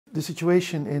The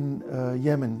situation in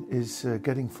Yemen is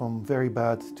getting from very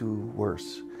bad to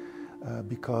worse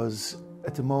because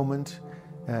at the moment,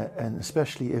 and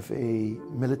especially if a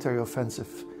military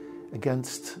offensive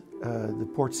against the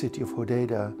port city of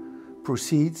Hodeidah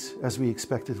proceeds, as we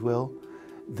expect it will,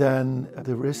 then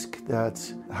the risk that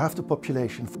half the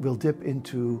population will dip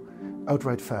into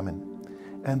outright famine.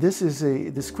 And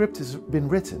the script has been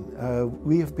written.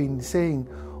 We have been saying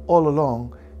all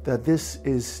along that this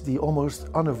is the almost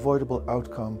unavoidable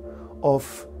outcome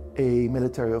of a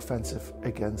military offensive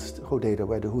against Hodeidah,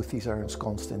 where the Houthis are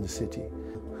ensconced in the city.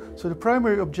 So the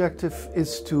primary objective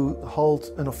is to halt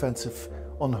an offensive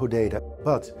on Hodeidah.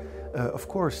 But of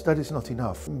course that is not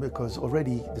enough, because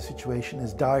already the situation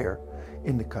is dire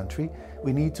in the country.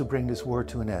 We need to bring this war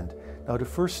to an end. Now the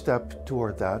first step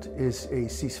toward that is a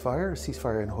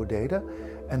ceasefire in Hodeidah,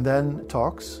 and then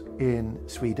talks in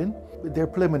Sweden. They're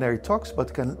preliminary talks,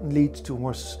 but can lead to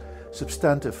more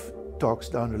substantive talks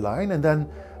down the line, and then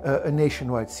a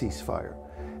nationwide ceasefire.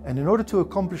 And in order to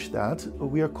accomplish that,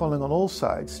 we are calling on all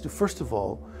sides to, first of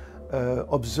all,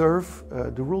 observe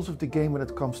the rules of the game when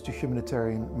it comes to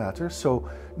humanitarian matters. So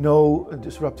no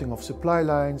disrupting of supply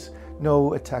lines,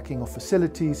 no attacking of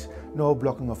facilities, no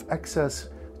blocking of access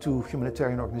to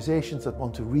humanitarian organizations that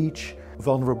want to reach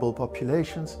vulnerable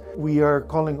populations. We are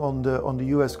calling on the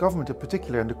US government in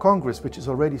particular, and the Congress, which has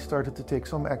already started to take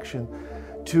some action,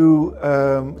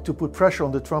 to put pressure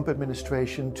on the Trump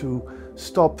administration to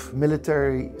stop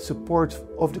military support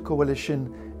of the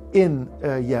coalition in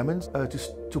Yemen,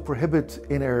 to prohibit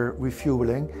in-air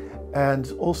refueling,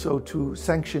 and also to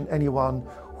sanction anyone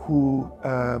who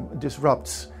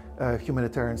disrupts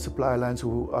humanitarian supply lines,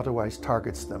 who otherwise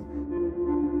targets them.